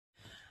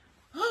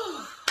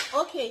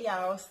Okay,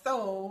 y'all,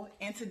 so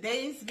in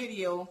today's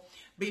video,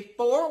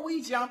 before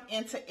we jump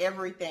into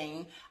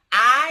everything,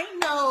 I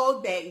know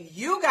that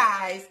you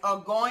guys are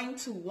going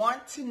to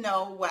want to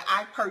know where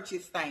I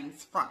purchase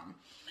things from.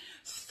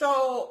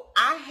 So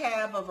I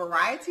have a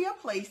variety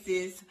of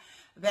places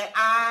that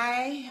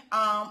I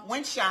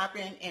went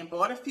shopping and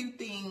bought a few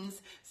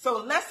things.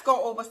 So let's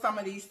go over some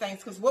of these things,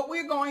 because what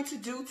we're going to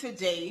do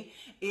today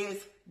is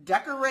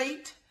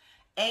decorate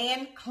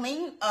and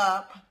clean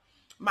up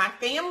my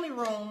family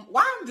room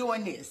while I'm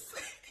doing this.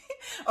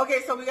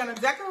 Okay, so we're going to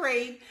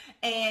decorate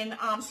and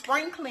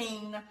spring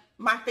clean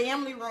my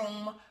family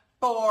room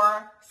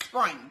for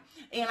spring.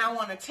 And I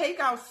want to take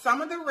out some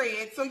of the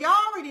red. So y'all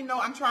already know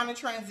I'm trying to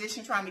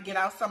transition, trying to get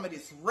out some of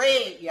this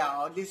red,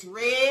 y'all. This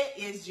red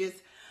is just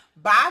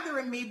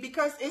bothering me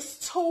because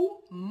it's too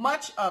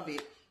much of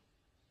it.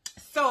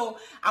 So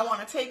I want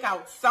to take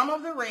out some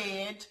of the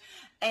red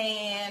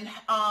and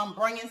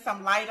bring in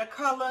some lighter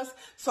colors.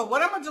 So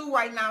what I'm going to do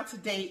right now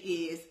today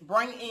is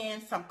bring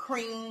in some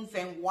creams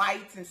and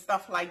whites and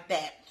stuff like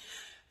that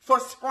for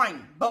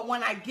spring. But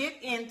when I get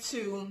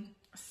into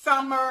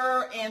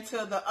summer and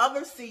to the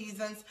other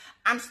seasons,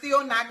 I'm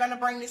still not going to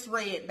bring this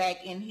red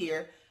back in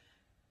here.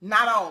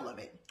 Not all of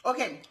it.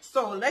 Okay,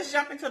 so let's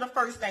jump into the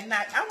first thing.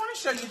 Now, I want to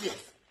show you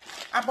this.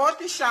 I bought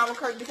this shower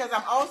curtain because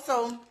I'm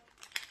also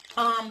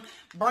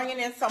bringing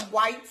in some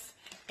whites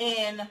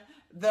in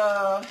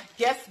the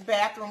guest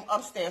bathroom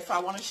upstairs. So I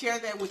want to share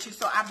that with you.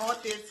 So I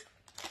bought this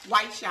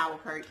white shower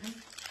curtain,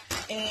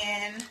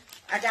 and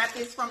I got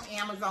this from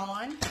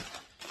Amazon,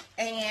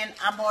 and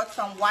I bought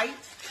some white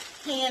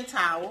hand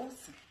towels,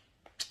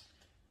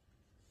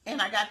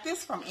 and I got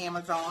this from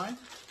Amazon.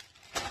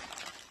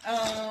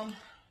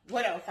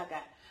 What else I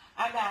got?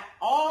 I got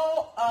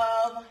all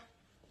of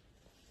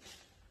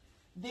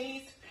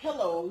these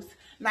pillows.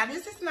 Now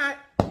this is not,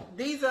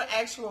 these are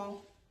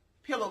actual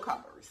pillow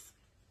covers.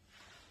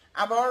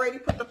 I've already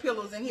put the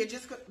pillows in here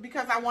just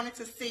because I wanted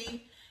to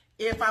see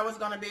if I was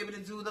going to be able to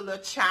do the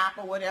little chop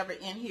or whatever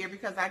in here,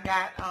 because I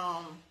got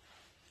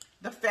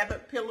the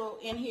feathered pillow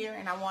in here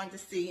and I wanted to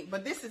see.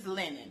 But this is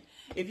linen.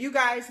 If you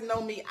guys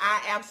know me,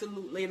 I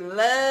absolutely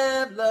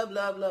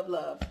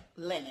love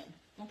linen.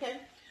 Okay?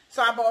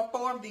 So I bought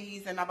 4 of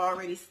these and I've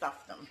already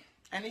stuffed them.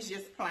 And it's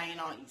just plain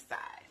on each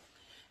side.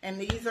 And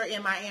these are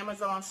in my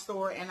Amazon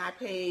store, and I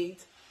paid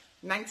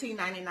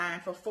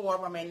 $19.99 for 4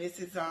 of them, and this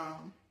is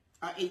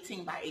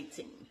 18 by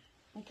 18.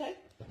 Okay?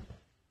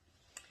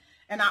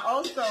 And I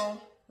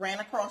also ran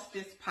across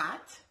this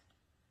pot.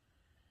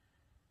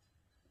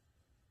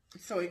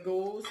 So it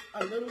goes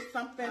a little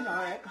something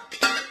like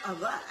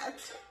that.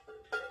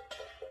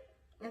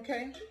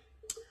 Okay?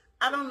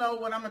 I don't know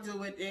what I'm going to do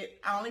with it.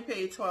 I only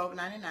paid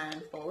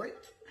 $12.99 for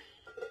it.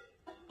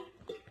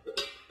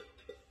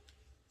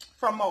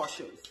 From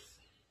Marshall's.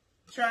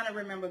 Trying to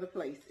remember the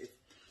places.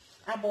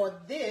 I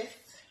bought this.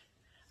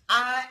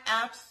 I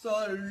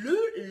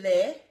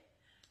absolutely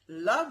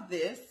love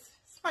this.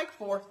 It's like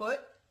 4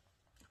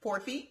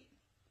 feet.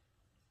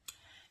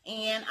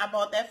 And I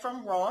bought that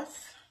from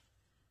Ross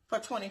for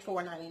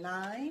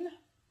 $24.99.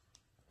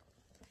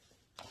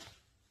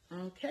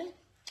 Okay.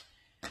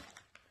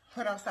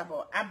 What else I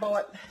bought? I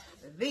bought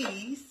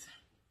these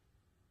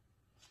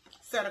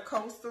set of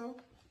coastal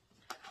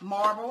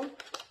marble,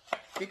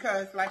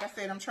 because like I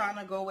said, I'm trying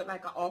to go with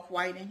like an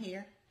off-white in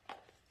here.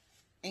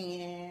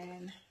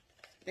 And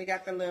they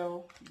got the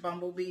little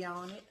bumblebee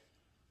on it.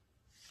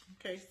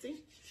 Okay,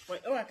 see?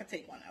 Wait, oh, I can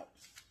take one out.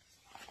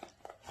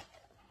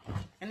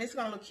 And it's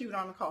going to look cute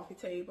on the coffee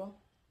table.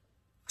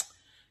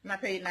 And I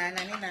paid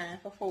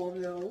 $9.99 for 4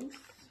 of those.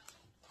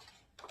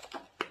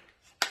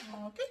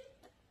 Okay.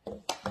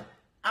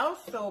 I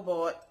also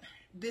bought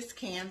this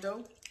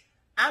candle.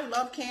 I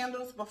love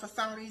candles, but for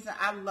some reason,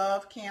 I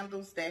love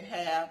candles that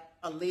have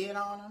a lid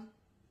on them.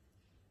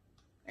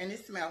 And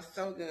it smells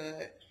so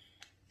good.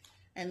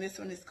 And this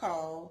one is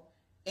called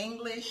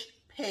English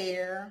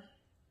Pear,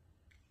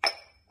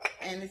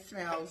 and it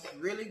smells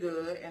really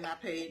good, and I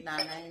paid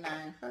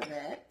 $9.99 for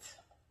that.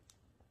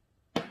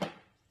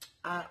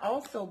 I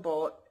also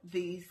bought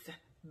these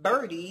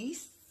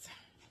birdies.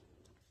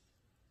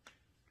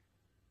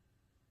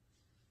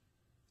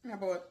 I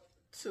bought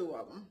 2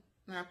 of them,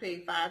 and I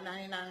paid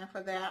 $5.99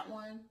 for that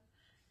one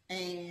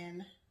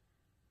and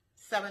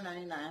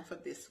 $7.99 for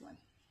this one.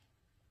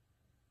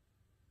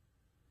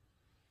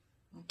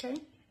 Okay.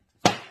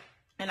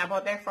 And I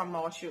bought that from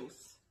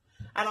Marshall's.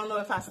 I don't know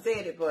if I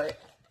said it, but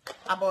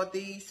I bought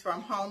these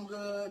from Home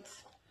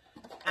Goods.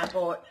 I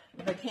bought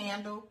the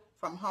candle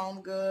from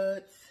Home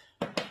Goods.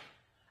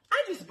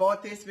 I just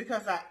bought this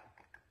because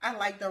I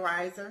like the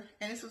riser.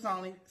 And this was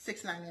only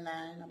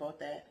 $6.99. I bought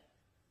that.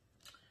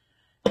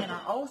 And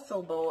I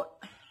also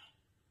bought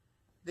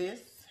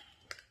this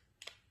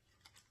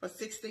for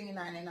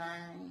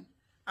 $16.99.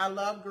 I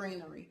love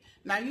greenery.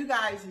 Now, you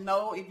guys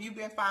know, if you've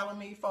been following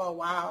me for a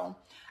while,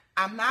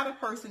 I'm not a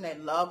person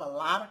that love a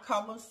lot of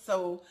colors,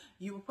 so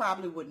you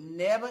probably would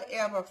never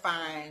ever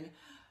find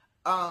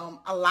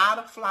a lot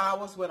of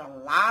flowers with a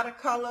lot of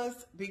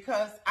colors,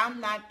 because I'm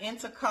not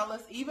into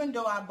colors. Even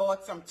though I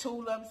bought some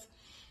tulips,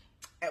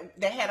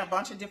 They had a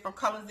bunch of different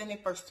colors in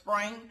it for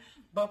spring,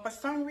 but for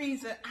some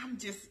reason,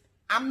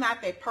 I'm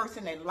not that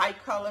person that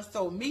like colors.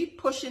 So me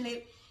pushing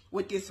it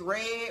with this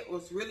red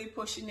was really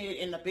pushing it.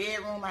 In the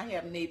bedroom, I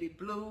have navy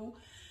blue.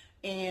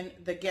 In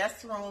the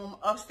guest room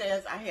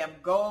upstairs, I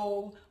have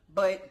gold,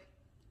 but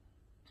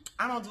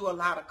I don't do a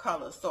lot of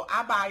colors. So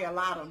I buy a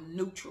lot of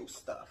neutral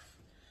stuff.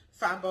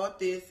 So I bought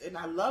this, and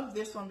I love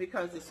this one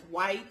because it's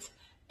white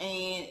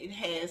and it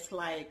has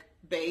like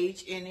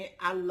beige in it.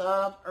 I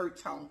love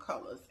earth tone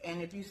colors.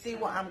 And if you see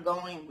where I'm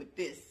going with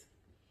this,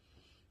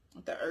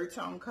 with the earth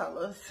tone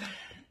colors.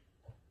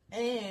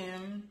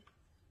 And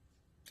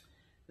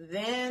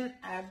then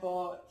I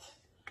bought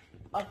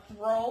a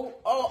throw.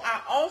 Oh,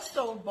 I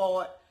also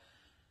bought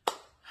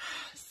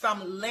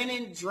some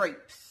linen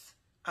drapes.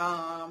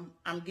 I'm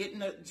getting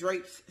the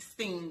drapes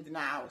steamed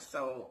now,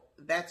 so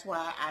that's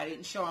why I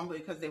didn't show them,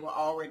 because they're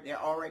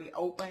already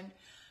open.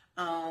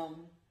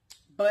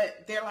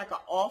 But they're like an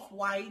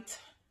off-white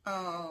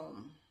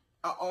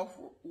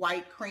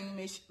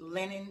creamish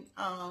linen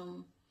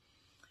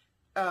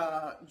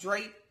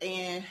drape,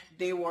 and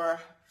they were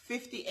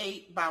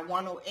 58 by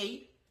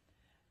 108,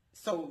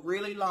 so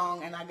really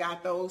long. And I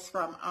got those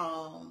from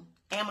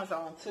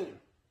Amazon too.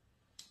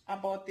 I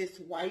bought this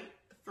white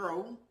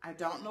throw. I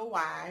don't know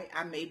why.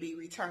 I may be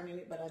returning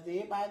it, but I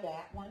did buy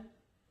that one.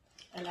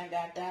 And I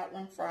got that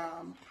one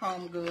from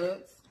Home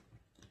Goods.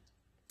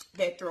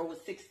 That throw was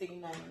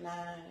 $16.99.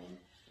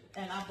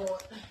 And I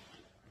bought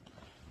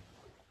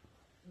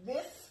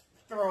this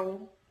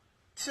throw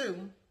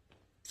too.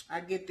 I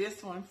get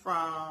this one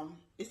from,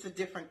 it's a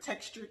different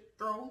textured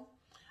throw.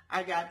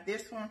 I got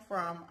this one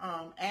from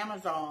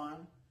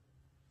Amazon.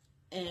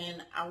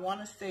 And I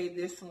want to say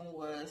this one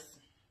was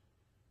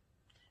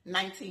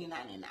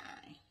 $19.99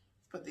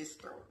 for this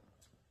throw.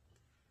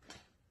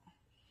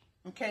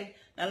 Okay,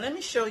 now let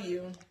me show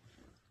you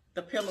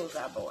the pillows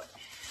I bought.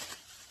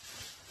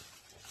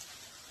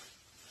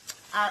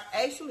 I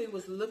actually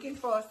was looking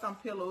for some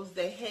pillows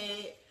that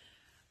had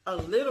a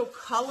little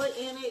color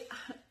in it,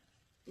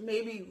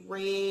 maybe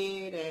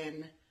red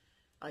and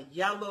a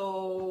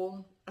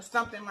yellow or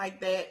something like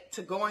that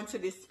to go into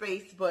this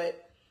space.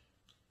 But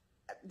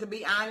to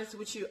be honest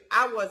with you,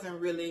 I wasn't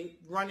really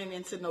running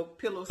into no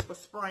pillows for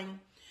spring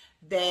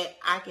that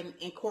I can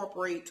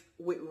incorporate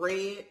with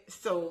red.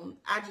 So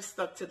I just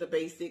stuck to the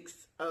basics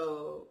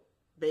of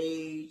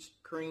beige,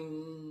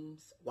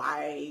 creams,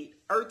 white,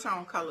 earth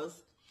tone colors.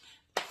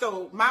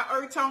 So my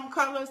earth tone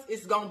colors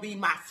is going to be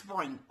my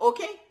spring,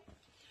 okay?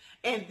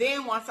 And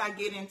then once I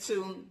get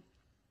into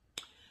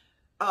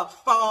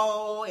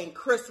fall and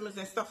Christmas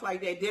and stuff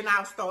like that, then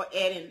I'll start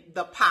adding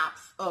the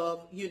pops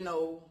of, you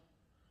know,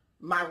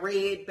 my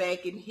red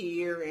back in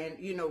here and,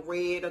 you know,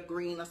 red or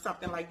green or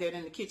something like that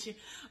in the kitchen.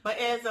 But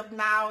as of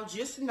now,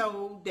 just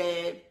know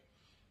that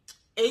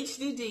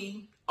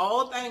HDD,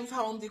 all things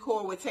home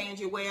decor with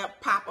Tangy Webb,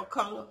 pop of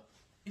color,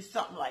 is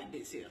something like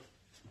this here.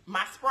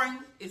 My spring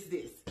is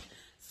this.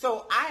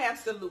 So I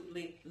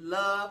absolutely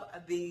love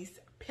these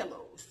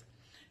pillows.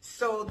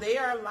 So they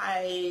are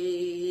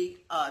like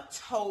a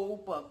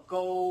taupe, a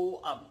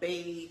gold, a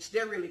beige.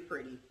 They're really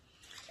pretty.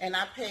 And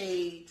I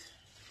paid,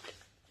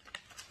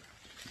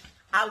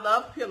 I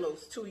love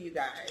pillows too, you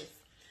guys.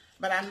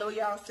 But I know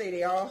y'all say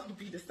they all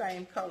be the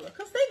same color.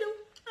 Because they do.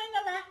 I ain't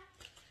gonna lie.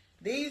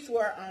 These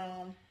were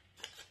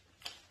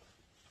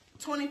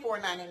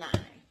 $24.99.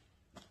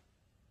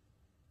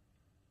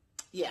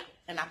 Yeah,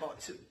 and I bought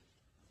two.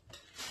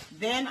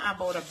 Then I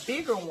bought a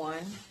bigger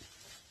one.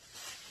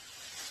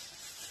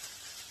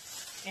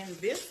 And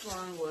this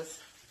one was,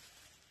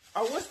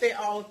 or was they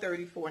all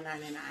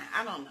 $34.99?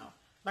 I don't know.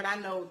 But I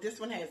know this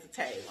one has a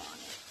tag on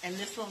it. And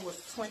this one was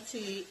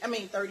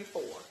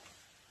 $34.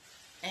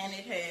 And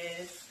it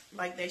has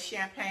like that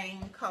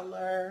champagne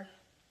color.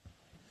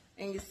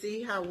 And you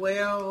see how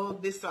well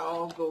this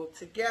all go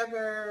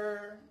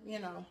together, you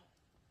know.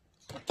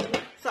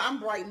 So I'm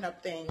brightening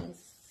up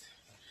things.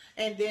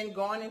 And then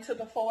going into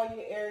the foyer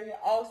area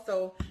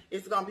also,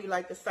 it's going to be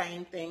like the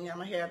same thing. I'm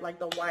going to have like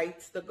the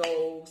whites, the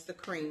golds, the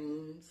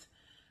creams,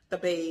 the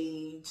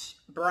beige,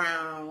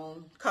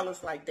 brown,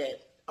 colors like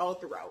that all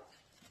throughout.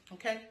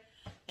 Okay?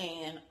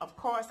 And of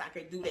course, I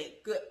could do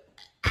that good.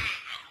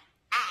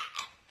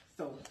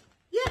 So,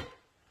 yeah.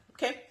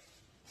 Okay?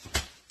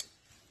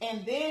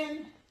 And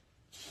then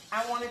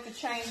I wanted to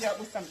change up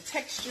with some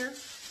texture.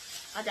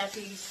 I got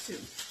these two.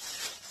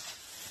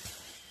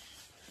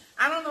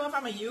 I don't know if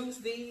I'm going to use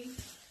these,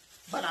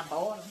 but I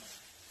bought them.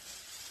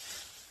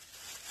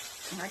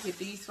 And I get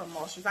these from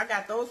Marshalls. I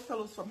got those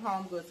pillows from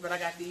Home Goods, but I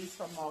got these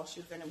from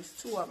Marshalls, and it was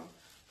two of them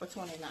for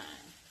 $29.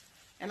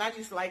 And I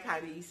just like how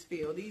these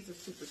feel. These are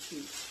super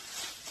cute.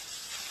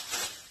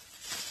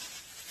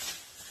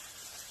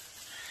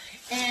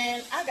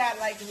 And I got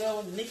like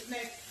little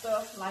knick-knack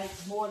stuff, like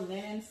more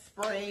linen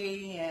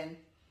spray and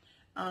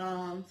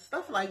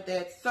stuff like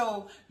that.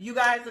 So you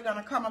guys are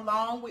gonna come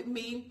along with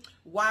me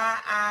while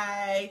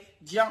I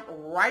jump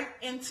right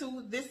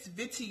into this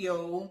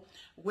video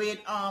with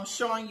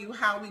showing you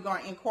how we're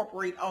gonna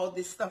incorporate all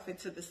this stuff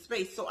into the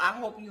space. So I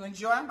hope you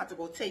enjoy. I'm about to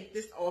go take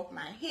this off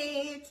my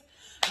head,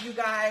 you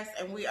guys,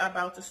 and we are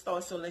about to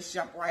start. So let's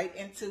jump right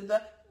into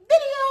the video.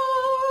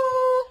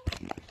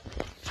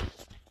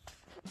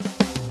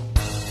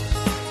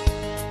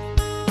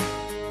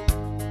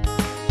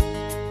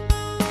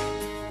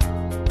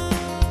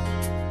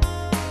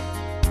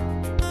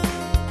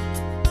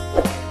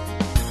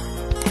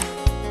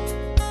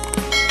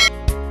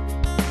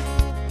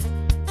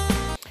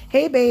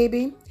 Hey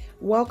baby,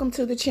 welcome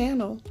to the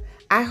channel.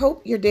 I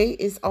hope your day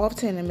is off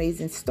to an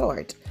amazing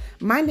start.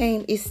 My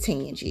name is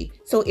Tangie.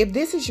 So if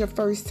this is your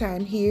first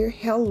time here,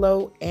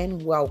 hello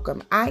and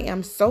welcome. I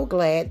am so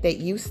glad that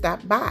you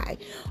stopped by.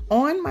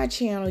 On my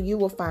channel, you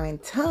will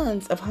find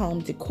tons of home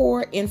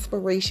decor,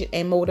 inspiration,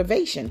 and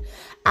motivation.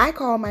 I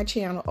call my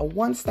channel a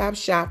one-stop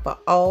shop for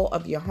all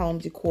of your home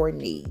decor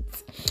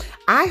needs.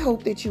 I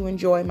hope that you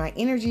enjoy my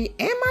energy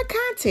and my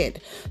content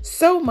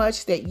so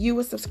much that you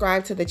will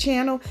subscribe to the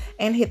channel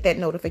and hit that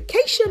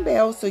notification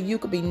bell so you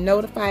can be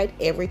notified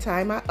every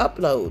time I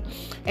upload.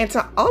 And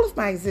to all of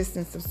my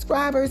existing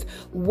subscribers,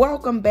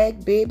 welcome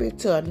back, baby,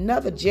 to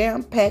another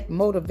jam-packed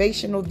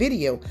motivational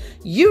video.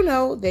 You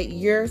know that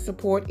your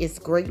support is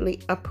greatly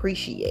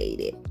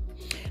appreciated.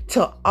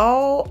 To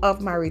all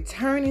of my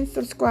returning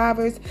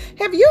subscribers,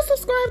 have you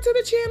subscribed to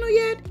the channel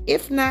yet?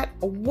 If not,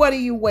 what are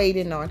you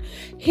waiting on?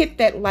 Hit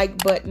that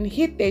like button,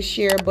 hit that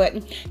share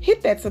button,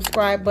 hit that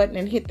subscribe button,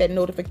 and hit that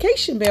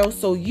notification bell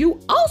so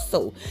you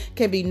also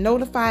can be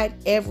notified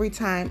every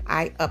time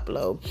I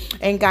upload.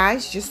 And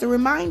guys, just a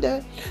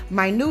reminder,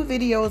 my new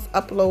videos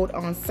upload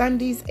on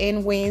Sundays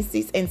and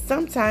Wednesdays and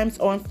sometimes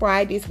on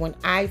Fridays when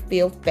I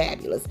feel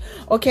fabulous.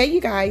 Okay, you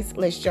guys,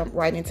 let's jump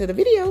right into the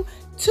video.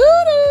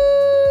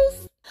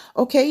 Toodles!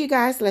 Okay, you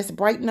guys, let's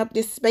brighten up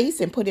this space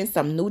and put in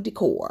some new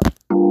decor.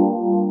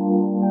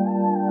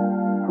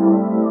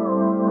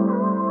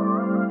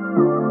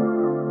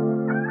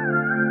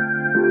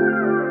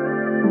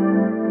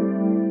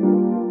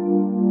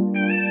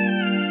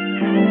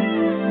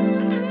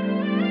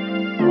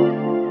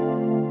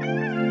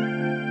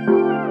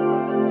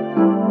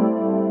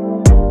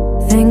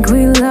 Think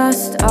we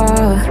lost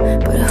all,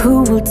 but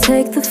who will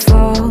take the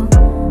fall?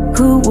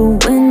 Who will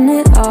win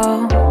it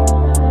all?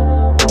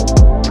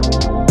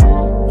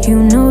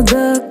 You know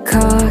the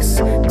cost,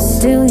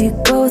 still you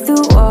go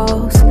through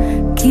walls.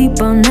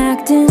 Keep on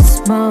acting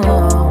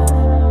small.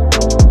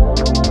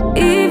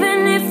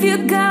 Even if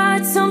you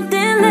got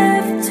something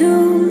left to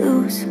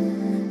lose,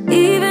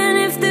 even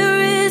if there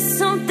is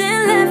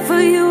something left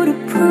for you to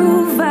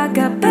prove, I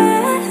got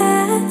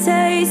bad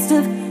taste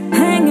of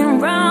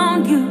hanging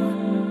around you.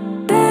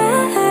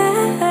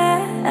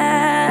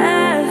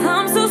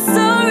 I'm so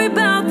sorry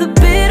about the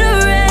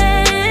bitter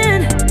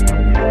end.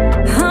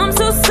 I'm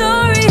so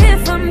sorry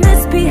if I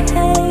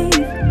misbehave.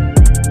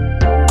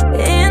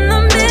 In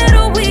the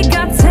middle we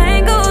got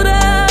tangled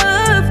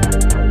up,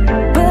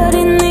 but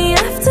in the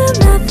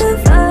aftermath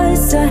of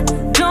us, I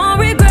don't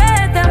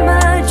regret that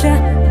much. I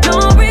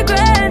don't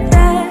regret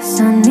that.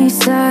 Sunny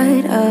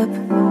side up,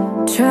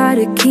 try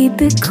to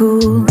keep it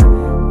cool,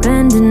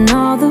 bending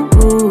all the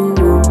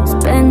rules,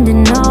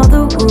 bending all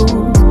the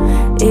rules.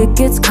 It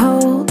gets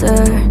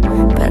colder,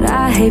 but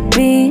I hate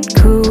being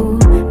cool.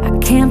 I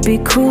can't be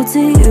cruel to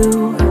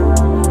you.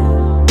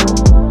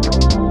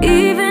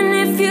 Even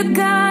if you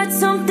got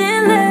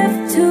something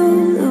left to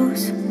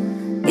lose,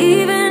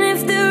 even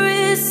if there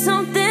is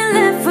something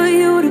left for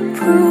you to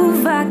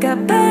prove, I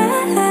got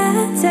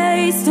bad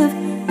taste of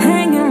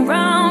hanging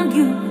around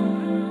you.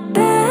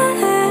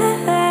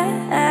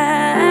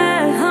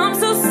 I'm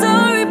so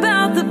sorry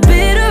about the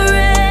bitter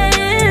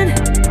end.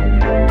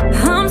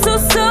 I'm so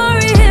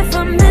sorry if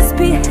I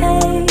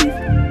misbehave.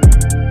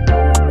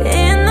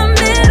 In the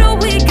middle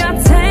we got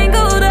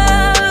tangled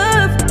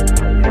up,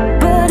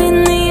 but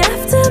in the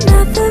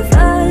aftermath of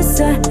us,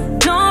 I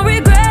don't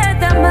regret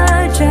that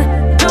much. I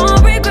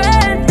don't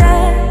regret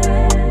that.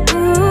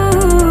 Ooh,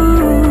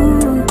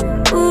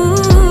 ooh,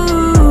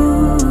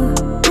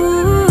 ooh.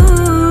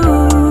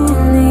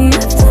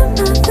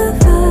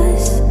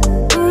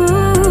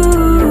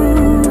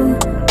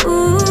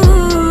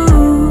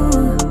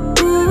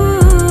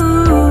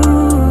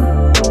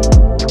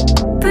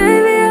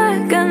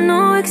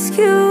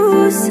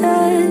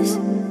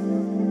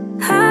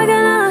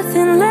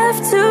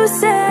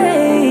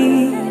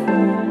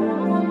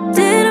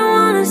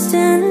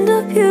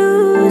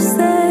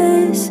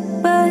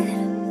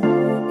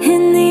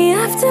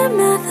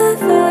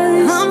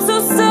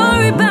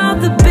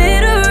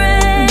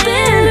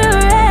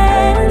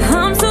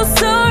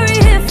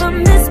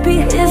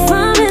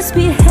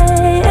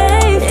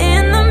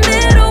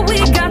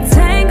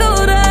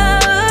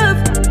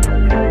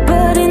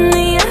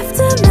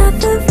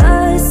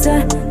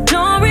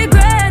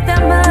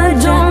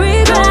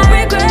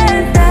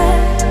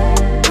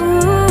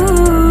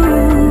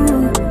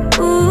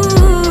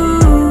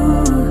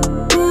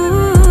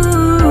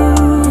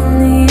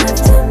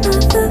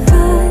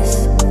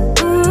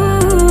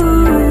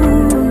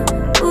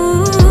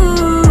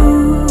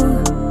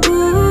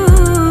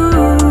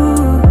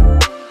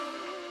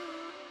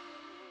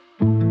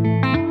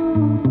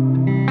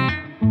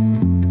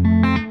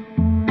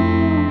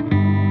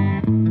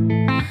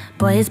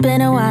 Boy, it's been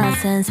a while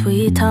since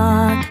we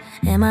talked,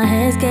 and my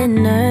head's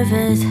getting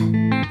nervous.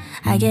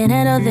 I can't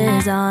handle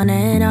this on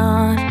and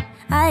off.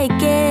 I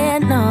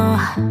can't, no.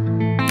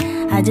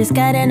 I just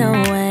gotta know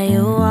where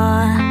you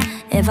are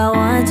if I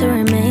want to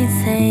remain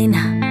sane.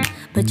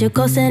 But you're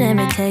ghosting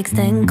every text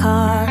and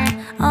call.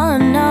 Oh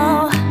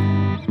no.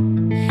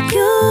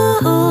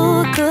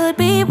 You could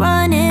be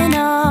running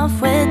off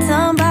with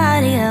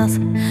somebody else.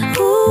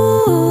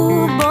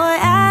 Ooh, boy,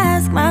 I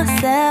ask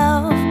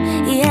myself,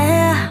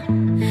 yeah.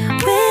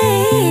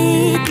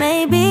 Wait,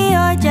 maybe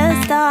you're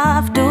just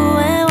off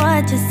doing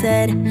what you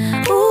said.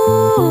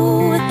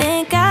 Ooh,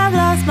 think I've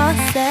lost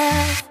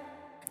myself.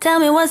 Tell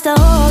me what's the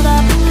hold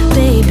up,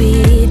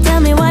 baby.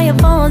 Tell me why your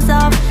phone's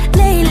off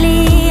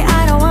lately.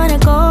 I don't wanna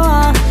go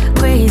all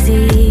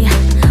crazy,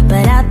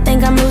 but I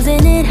think I'm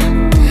losing it.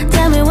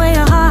 Tell me where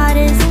your heart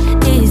is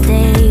these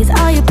days.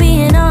 Are you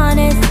being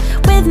honest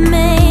with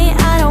me?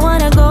 I don't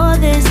wanna go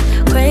this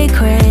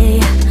cray-cray,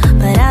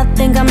 but I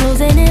think I'm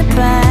losing it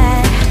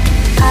bad.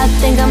 I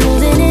think I'm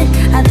losing it,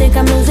 I think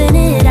I'm losing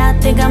it, I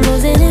think I'm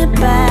losing it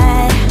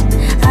bad.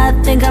 I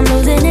think I'm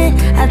losing it,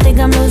 I think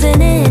I'm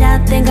losing it, I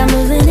think I'm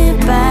losing it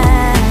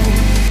bad.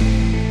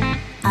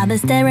 I've been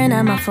staring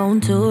at my phone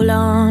too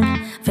long,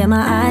 feel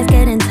my eyes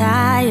getting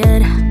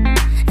tired,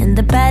 and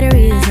the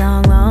battery is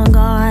long, long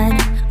gone.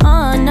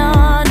 Oh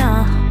no,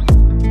 no,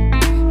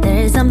 there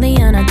is something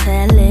you're not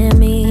telling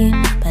me,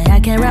 but I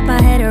can't wrap my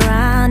head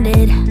around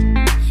it.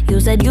 You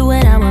said you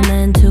and I were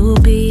meant to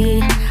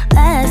be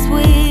last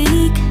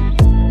week.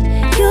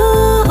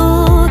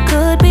 You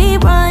could be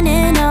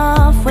running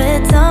off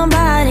with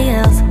somebody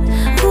else.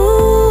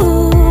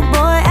 Ooh,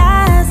 boy,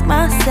 I ask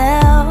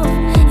myself,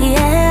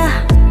 yeah.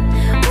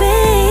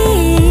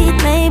 Wait,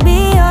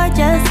 maybe you're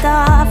just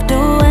off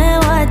doing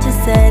what you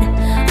said.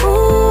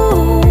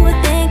 Ooh,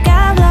 think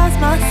I've lost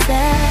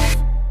myself.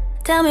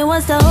 Tell me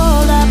what's the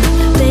hold up,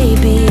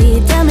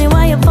 baby. Tell me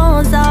why your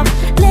phone's off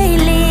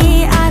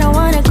lately. I don't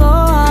wanna go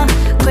all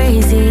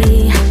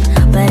crazy,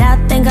 but I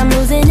think I'm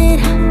losing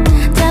it.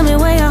 Tell me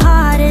where your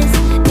heart is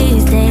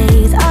these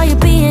days. Are you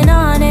being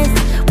honest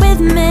with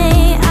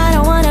me? I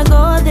don't wanna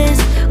go this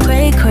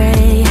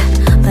cray-cray,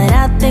 but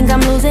I think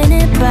I'm losing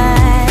it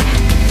bad.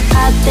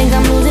 I think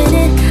I'm losing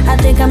it, I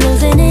think I'm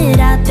losing it,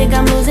 I think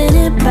I'm losing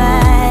it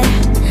bad.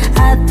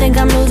 I think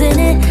I'm losing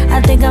it,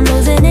 I think I'm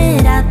losing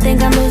it, I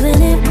think I'm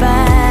losing it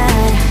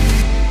bad.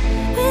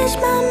 Wish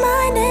my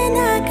mind and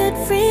I could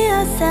free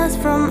ourselves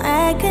from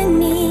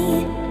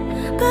agony,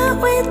 but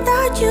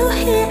without you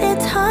here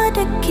it's hard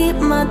to keep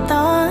my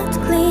thoughts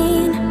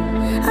clean.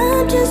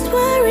 I'm just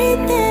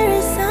worried there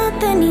is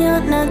something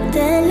you're not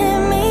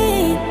telling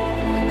me.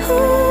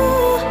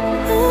 Ooh,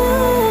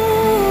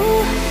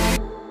 ooh.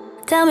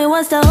 Tell me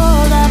what's the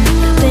hold up,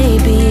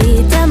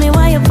 baby. Tell me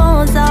why your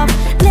phone's off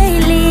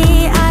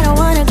lately. I don't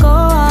wanna go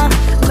all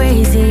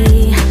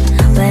crazy,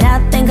 but I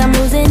think I'm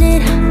losing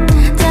it.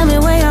 Tell me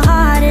where your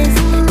heart is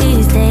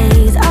these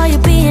days. Are you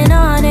being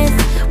honest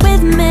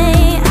with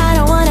me? I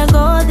don't wanna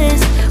go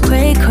this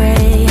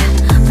cray-cray,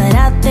 but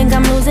I think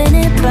I'm losing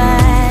it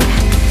bad.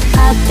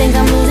 I think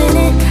I'm losing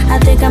it, I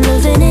think I'm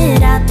losing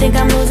it, I think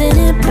I'm losing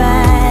it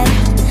bad.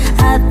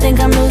 I think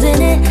I'm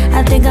losing it,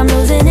 I think I'm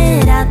losing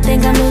it, I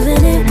think I'm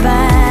losing it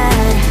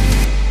bad.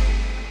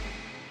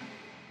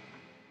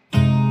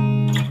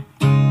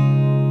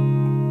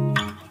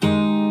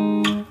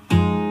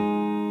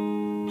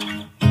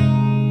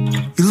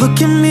 You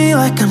look at me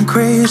like I'm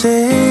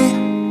crazy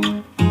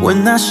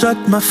when I shut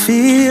my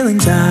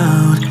feelings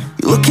out.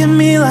 You look at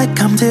me like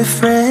I'm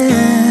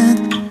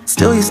different,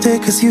 still you stay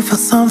cause you feel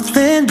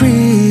something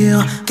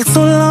real. Get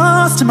so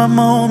lost in my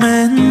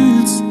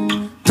moments,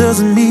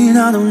 doesn't mean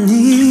I don't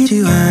need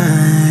you. I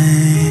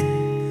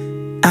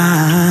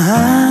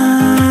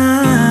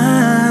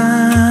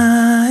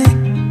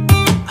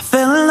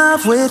fell in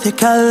love with your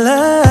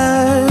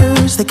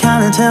colors, they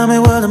kinda tell me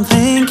what I'm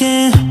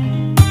thinking.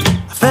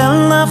 I fell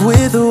in love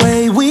with the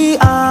way we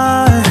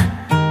are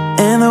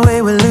and the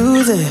way we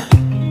lose it.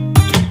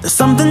 There's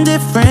something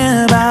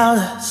different about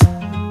us,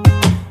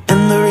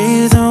 and the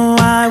reason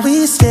why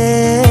we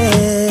stay.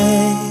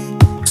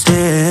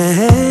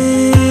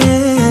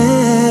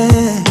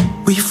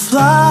 We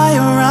fly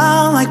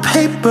around like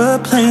paper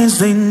planes,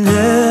 they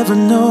never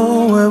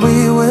know where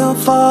we will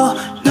fall.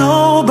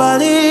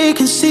 Nobody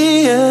can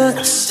see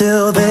us,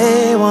 still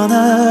they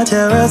wanna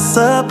tear us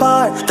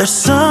apart. There's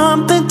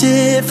something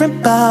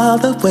different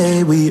about the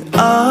way we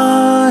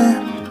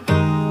are.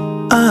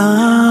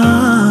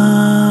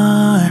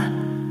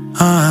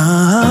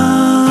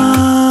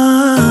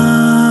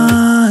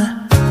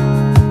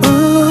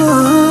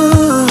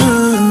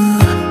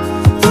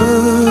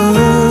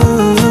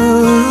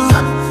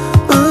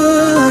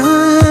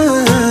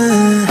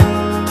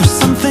 There's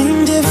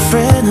something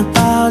different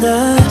about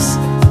us.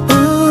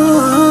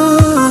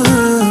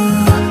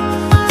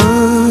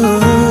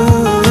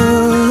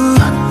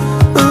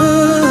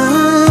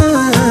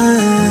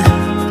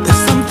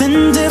 There's something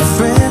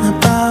different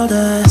about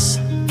us.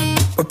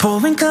 We're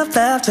pouring cup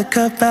after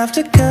cup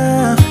after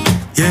cup.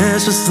 Yeah,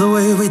 it's just the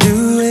way we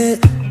do it.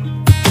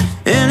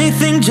 Anything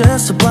anything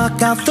just to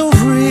block out the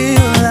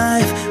real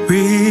life,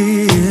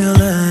 real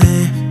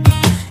life.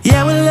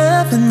 Yeah, we're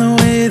loving the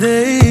way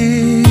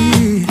they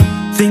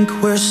think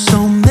we're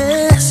so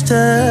messed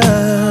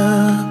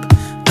up,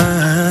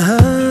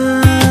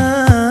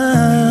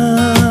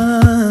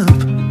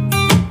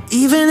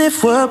 Even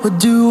if what we're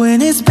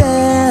doing is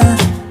bad,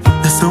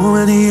 there's so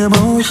many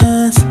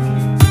emotions,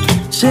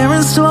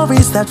 sharing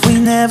stories that we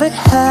never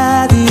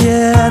had.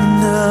 Yeah,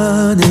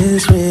 none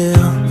is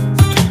real.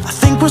 I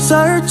think we're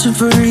searching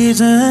for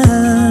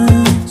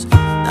reasons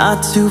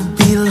not to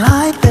be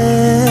like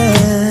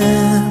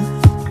them.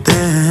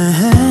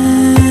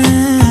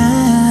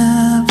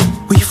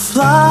 We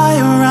fly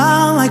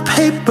around like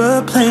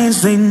paper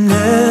planes, they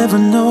never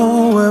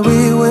know where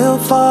we will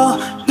fall.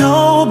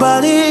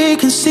 Nobody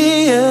can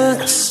see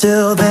us,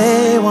 still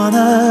they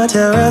wanna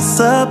tear us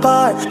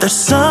apart. There's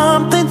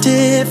something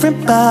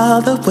different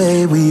about the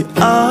way we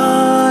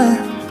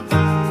are.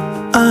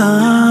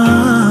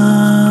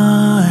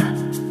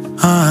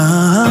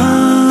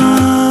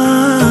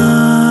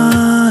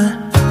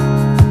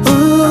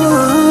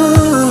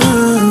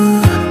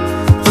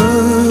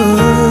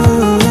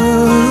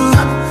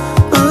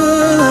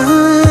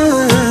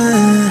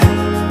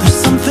 There's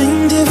something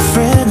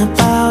different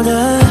about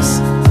us.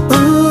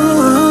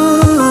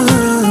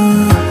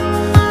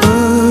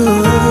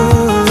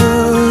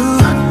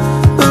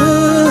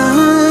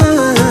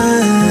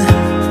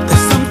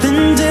 There's something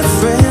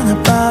different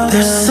about us.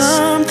 There's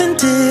something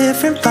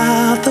different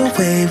about the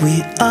way we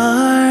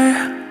are.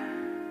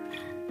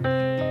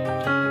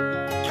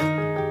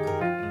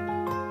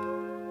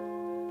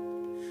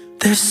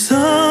 There's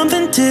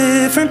something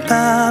different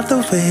about the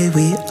way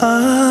we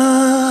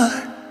are.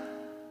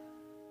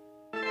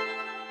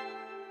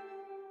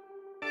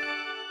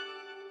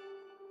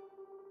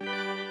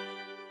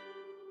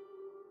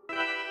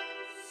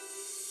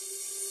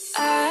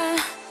 I'm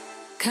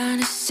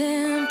kinda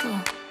simple,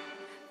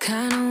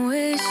 kinda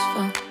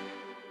wishful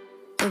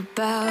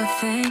about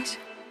things,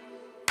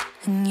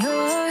 and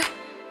you're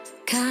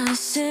kinda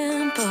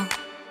simple,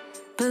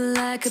 but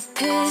like a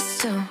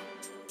pistol,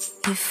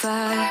 you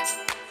fire.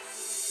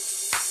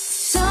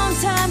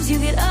 Sometimes you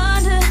get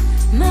under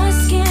my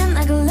skin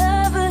like a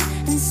lover,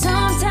 and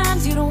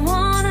sometimes you don't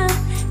wanna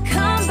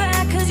come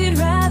back 'cause you'd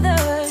rather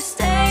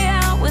stay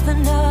out with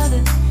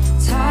another,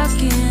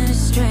 talking to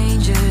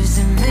strangers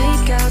and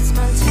make out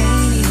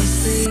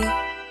spontaneously.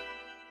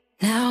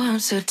 Now I'm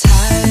so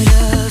tired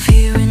of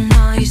hearing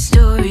all your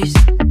stories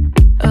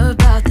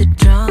about the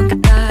drunk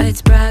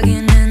nights,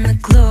 bragging in the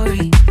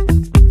glory.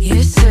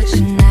 You're such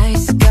a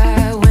nice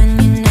guy when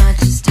you're not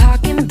just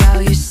talking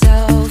about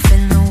yourself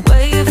and the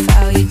way of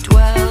how you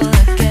dwell.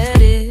 I get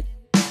it.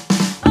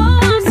 Oh,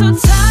 I'm so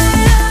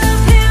tired of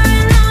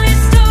hearing all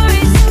your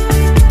stories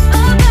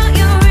about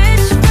your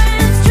rich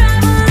friends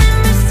traveling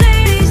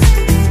Mercedes.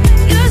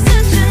 You're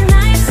such a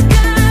nice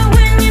guy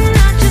when you're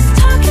not just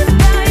talking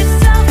about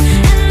yourself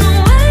and the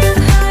way of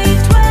how you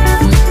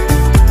dwell.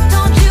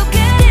 Don't you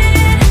get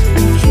it?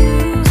 You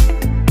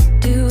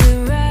do it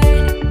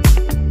right.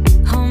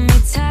 Hold me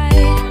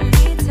tight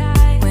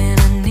when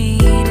I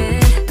need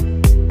it.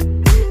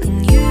 And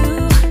you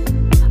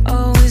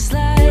always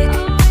like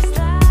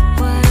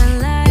what I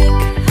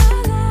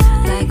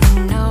like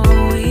we know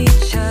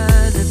each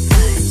other.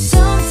 But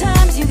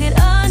sometimes you get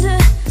under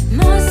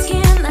my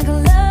skin like a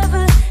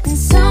lover, and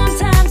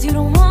sometimes you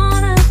don't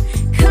wanna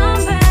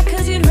come back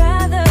 'cause you'd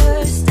rather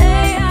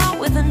stay out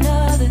with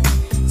another,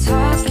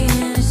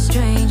 talking to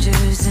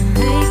strangers and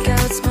make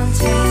out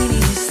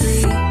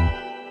spontaneously.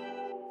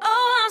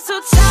 Oh, I'm so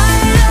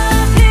tired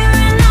of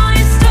hearing all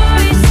your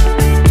stories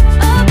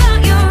about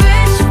your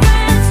rich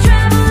friends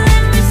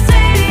traveling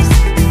Mercedes.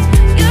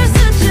 You're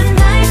such a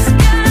nice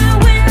guy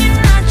when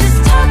you're not just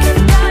talking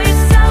about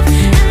yourself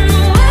and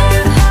the way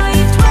of how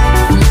you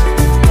dwell.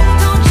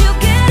 Don't you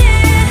get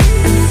it?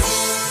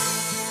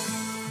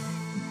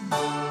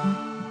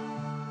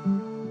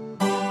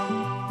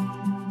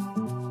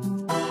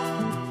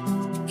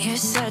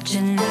 You're such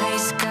a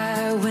nice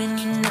guy when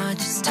you're not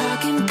just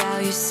talking about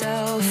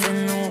yourself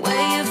and the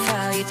way of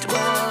how you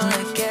dwell.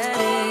 I get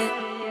it.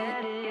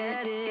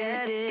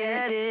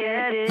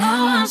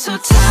 Now I'm so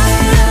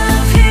tired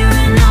of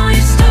hearing all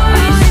your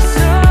stories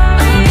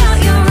about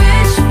your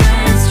rich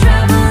friends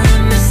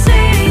traveling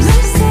Mercedes.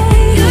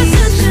 You're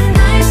such a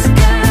nice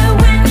guy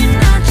when you're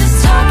not just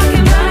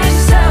talking about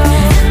yourself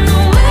and the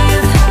way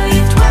of how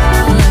you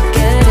dwell. I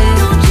get it.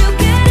 Don't you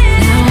get it?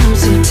 Now I'm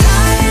so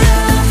tired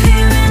of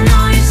hearing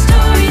all your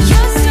stories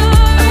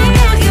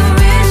about your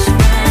rich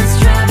friends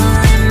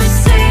traveling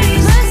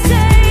Mercedes.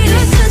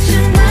 You're such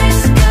a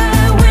nice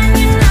guy when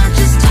you're not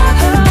just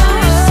talking about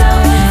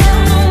yourself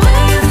and the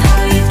way of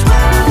how you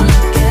dwell. I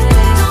get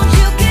it. Don't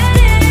you get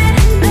it?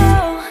 No.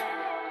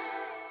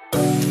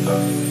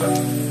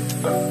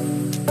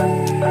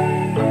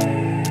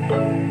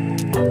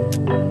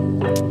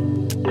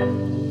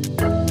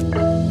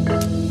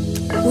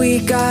 We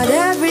got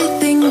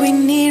everything we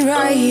need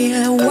right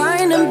here.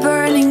 Wine and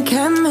burning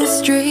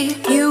chemistry.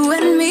 You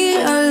and me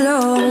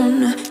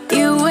alone.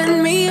 You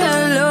and me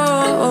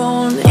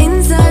alone.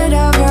 Inside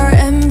of our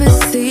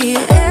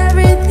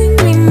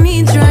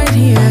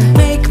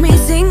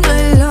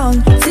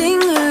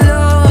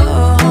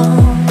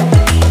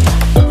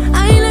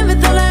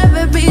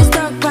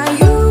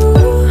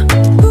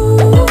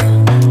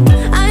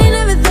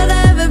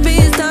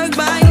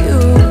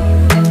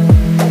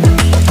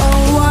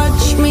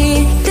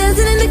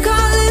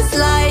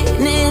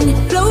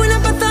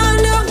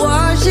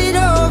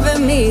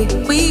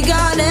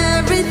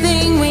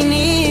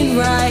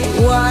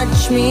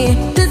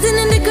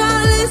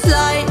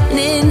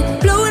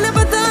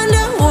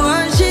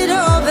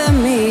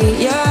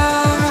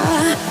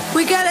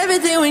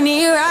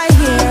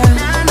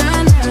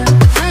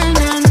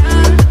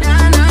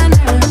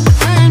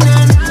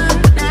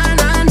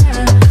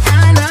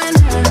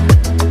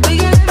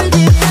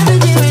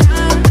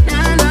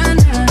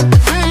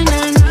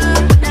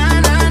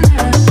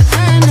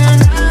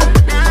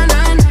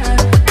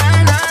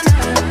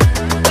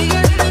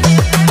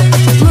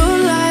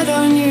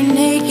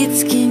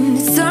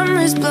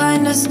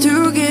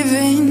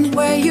driving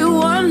where you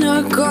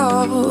wanna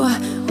go,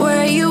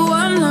 where you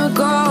wanna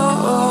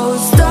go.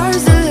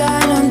 Stars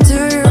align onto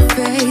your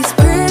face,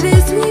 pretty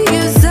sweet,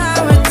 your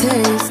sour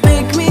taste.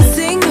 Make me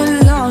sing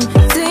along,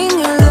 sing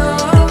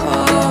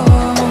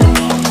along.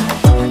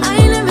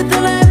 I never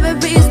thought I'd ever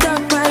be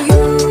stuck by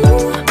you.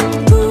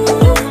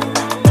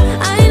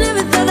 I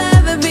never thought I'd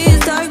ever be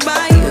stuck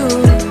by you.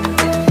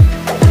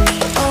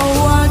 Oh,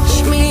 watch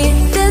me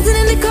dancing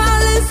in the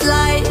colors,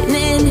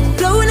 lightning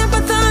blowing up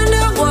a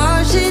thunder,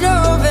 wash it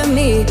over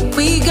me.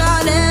 We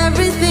got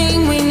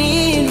everything we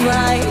need,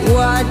 right?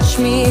 Watch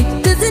me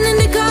dancing in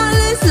the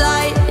colors,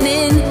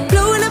 lightning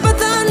blowing up a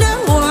thunder,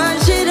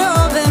 wash it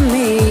over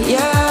me.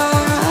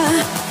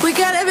 Yeah, we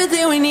got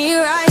everything we need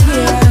right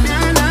here.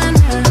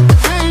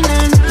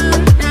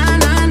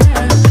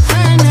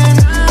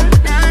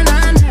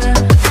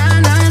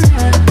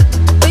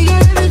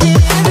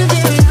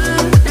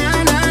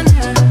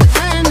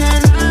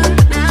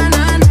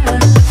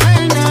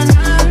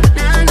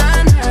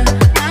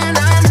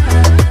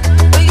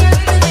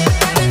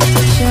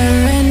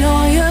 Sharing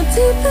all your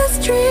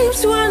deepest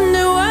dreams,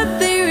 wonder what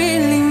they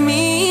really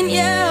mean,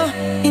 yeah.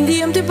 In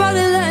the empty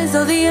bottle lies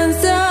all the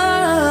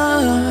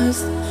answers.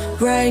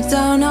 Write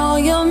down all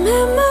your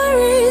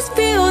memories,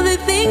 feel the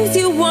things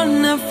you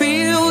wanna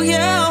feel,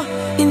 yeah.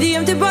 In the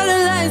empty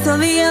bottle lies all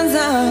the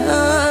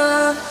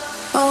answers.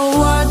 Oh,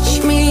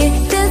 watch me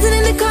dancing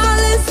in the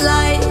colors,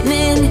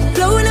 lightning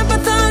blowing up a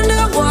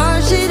thunder,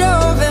 wash it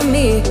over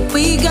me.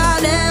 We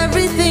got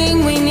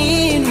everything we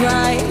need,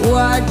 right?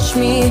 Watch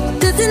me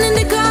dancing in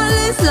the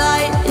colors,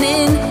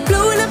 lightning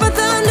blowing up a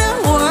thunder,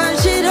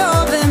 wash it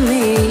over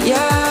me.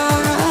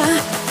 Yeah,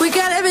 we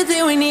got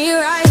everything we need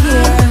right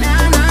here.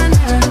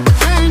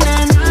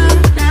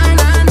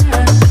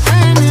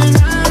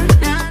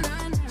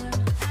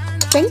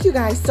 Thank you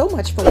guys so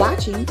much for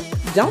watching.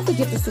 Don't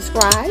forget to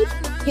subscribe,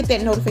 hit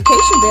that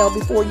notification bell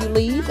before you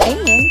leave,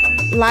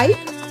 and like,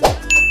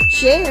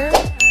 share,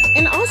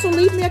 and also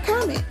leave me a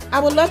comment. I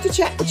would love to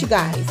chat with you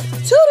guys.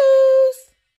 Toodles!